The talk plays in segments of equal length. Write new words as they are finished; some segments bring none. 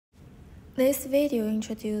This video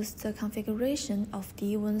introduced the configuration of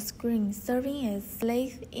DWIN screen serving as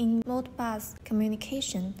slave in Modbus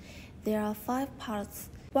communication. There are 5 parts: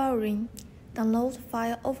 wiring, download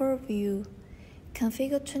file overview,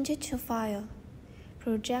 configure 22 file,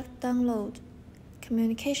 project download,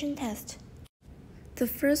 communication test. The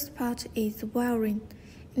first part is wiring.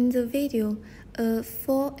 In the video, a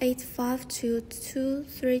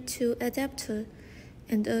 4852-232 adapter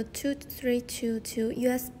and a 232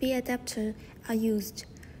 USB adapter are used.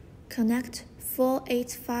 Connect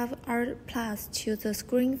 485R plus to the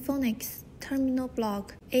screen phonics terminal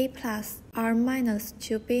block A plus R minus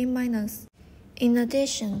to B minus. In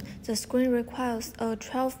addition, the screen requires a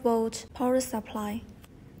 12-volt power supply.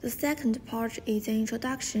 The second part is an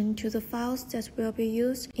introduction to the files that will be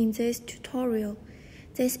used in this tutorial.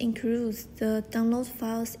 This includes the download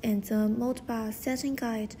files and the Modbus setting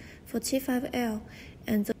guide for T5L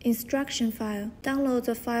and the instruction file. Download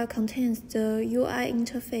the file contains the UI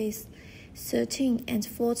interface, 13 and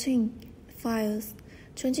 14 files,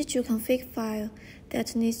 22 config file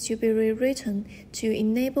that needs to be rewritten to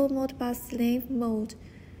enable Modbus slave mode,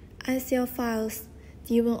 ICL files,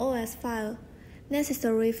 DWIN OS file,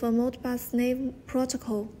 necessary for Modbus slave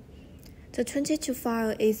protocol. The 22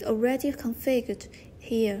 file is already configured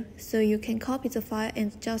here, so you can copy the file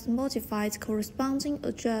and just modify the corresponding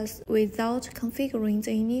address without configuring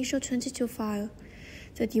the initial 22 file.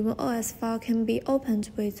 The DWIN OS file can be opened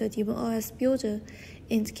with the DWIN OS Builder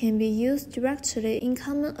and can be used directly in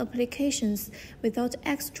common applications without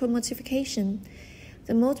extra modification.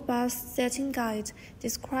 The Modbus setting guide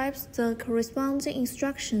describes the corresponding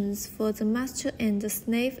instructions for the master and the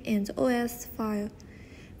slave and OS file.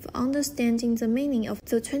 For understanding the meaning of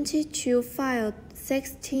the 22 file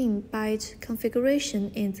 16-byte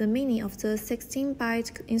configuration and the meaning of the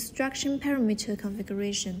 16-byte instruction parameter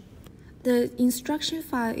configuration. The instruction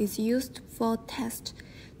file is used for test.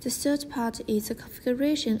 The third part is the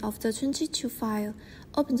configuration of the 22 file.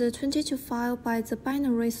 Open the 22 file by the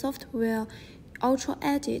binary software Ultra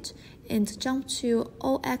Edit and jump to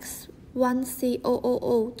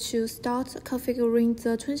OX1C000 to start configuring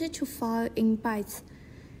the 22 file in bytes.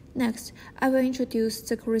 Next, I will introduce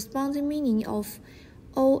the corresponding meaning of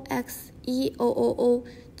OXE000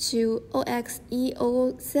 to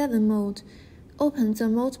OXE007 mode. Open the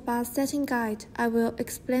Modbus setting guide. I will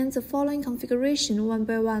explain the following configuration one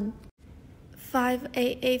by one.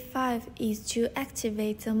 5885 is to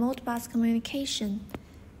activate the Modbus communication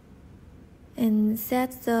and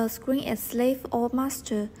set the screen as slave or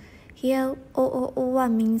master. Here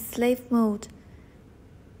 0001 means slave mode.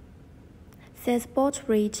 Set baud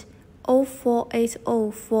rate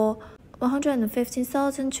 0480 for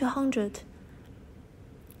 115,200.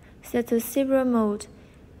 Set the serial mode.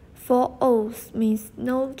 4 O's means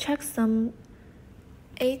no checksum.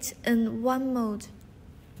 8 and 1 mode.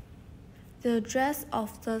 The address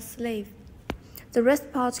of the slave. The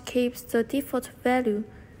rest part keeps the default value.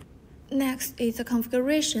 Next is the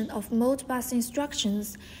configuration of Modbus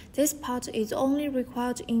instructions. This part is only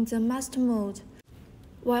required in the master mode.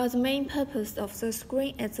 While the main purpose of the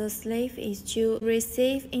screen as a slave is to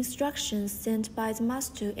receive instructions sent by the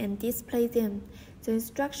master and display them, the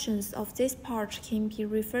instructions of this part can be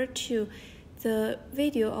referred to the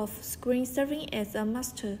video of screen serving as a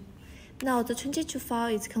master. Now the 22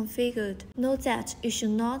 file is configured. Note that you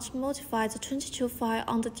should not modify the 22 file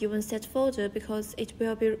on the DWIN set folder because it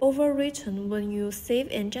will be overwritten when you save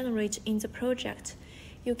and generate in the project.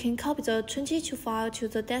 You can copy the 22 file to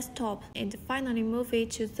the desktop and finally move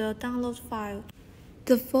it to the download file.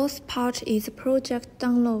 The fourth part is project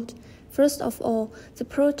download. First of all, the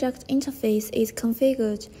project interface is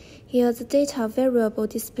configured. Here the data variable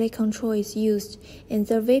display control is used, and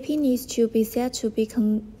the VP needs to be set to be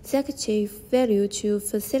consecutive value to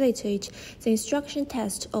facilitate the instruction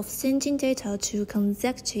test of sending data to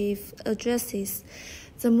consecutive addresses.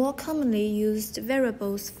 The more commonly used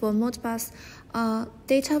variables for Modbus are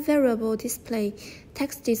data variable display,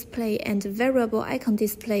 text display, and variable icon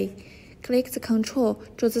display. Click the control,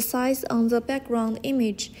 draw the size on the background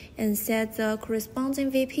image, and set the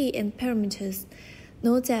corresponding VP and parameters.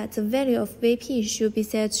 Note that the value of VP should be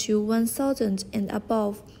set to 1000 and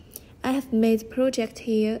above. I have made a project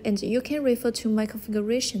here, and you can refer to my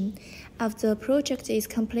configuration. After the project is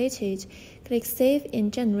completed, click Save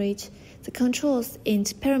and Generate. The controls and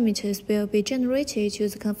parameters will be generated to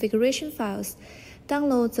the configuration files.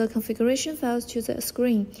 Download the configuration files to the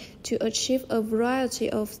screen to achieve a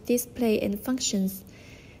variety of display and functions.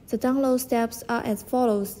 The download steps are as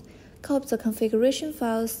follows: copy the configuration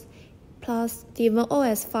files plus DWIN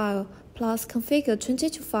OS file plus configure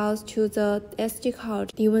 22 files to the SD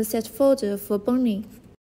card DWIN set folder for burning.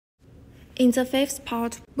 In the fifth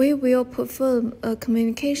part, we will perform a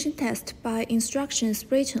communication test by instructions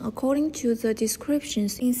written according to the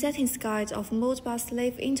descriptions in Settings Guide of Modbus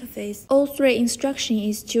Slave Interface. All 3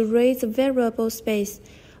 instructions is to read the variable space.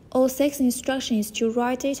 All 6 instructions is to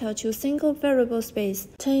write data to single variable space.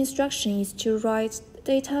 10 instructions is to write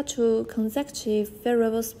data to consecutive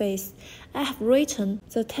variable space. I have written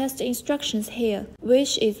the test instructions here,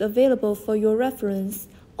 which is available for your reference.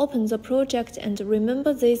 Open the project and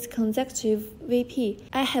remember this consecutive VP.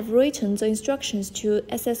 I have written the instructions to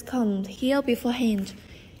access count here beforehand.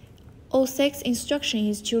 All 6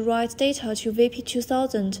 instructions is to write data to VP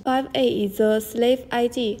 2000. 5A is the slave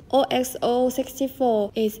ID.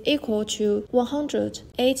 OX0064 is equal to 100.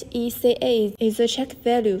 8ECA is the check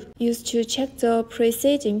value used to check the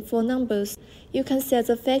preceding 4 numbers. You can set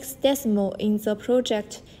the fixed decimal in the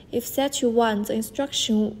project. If set to 1, the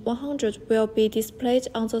instruction 100 will be displayed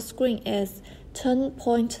on the screen as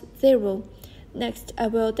 10.0. Next, I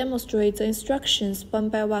will demonstrate the instructions one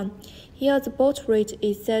by one. Here, the baud rate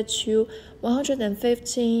is set to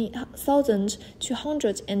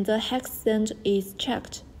 115,200 and the hex length is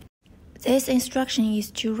checked. This instruction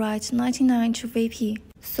is to write 99 to VP,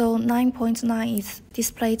 so 9.9 is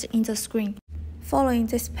displayed in the screen. Following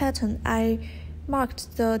this pattern, I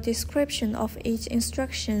marked the description of each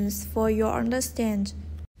instructions for your understand.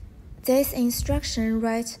 This instruction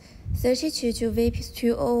writes 32 to VP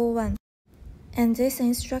 2001. And this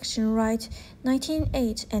instruction writes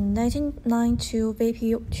 198 and 99 to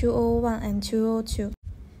VP 201 and 202.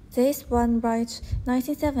 This one writes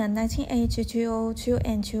 97 and 98 to 202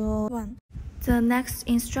 and 201. The next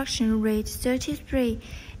instruction reads 33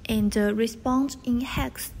 and responds in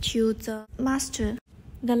hex to the master.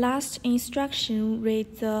 The last instruction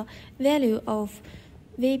reads the value of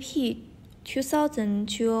VP 2000,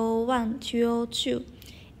 201, 202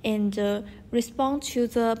 and respond to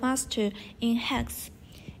the master in hex.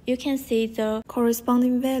 You can see the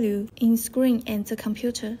corresponding value in screen and the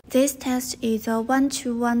computer. This test is a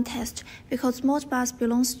one-to-one test because Modbus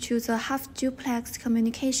belongs to the half-duplex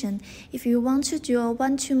communication. If you want to do a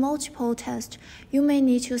one-to-multiple test, you may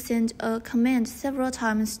need to send a command several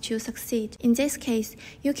times to succeed. In this case,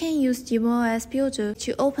 you can use DWIN OS Builder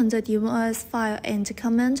to open the DWIN OS file and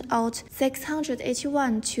comment out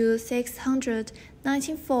 681 to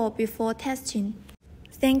 694 before testing.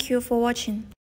 Thank you for watching.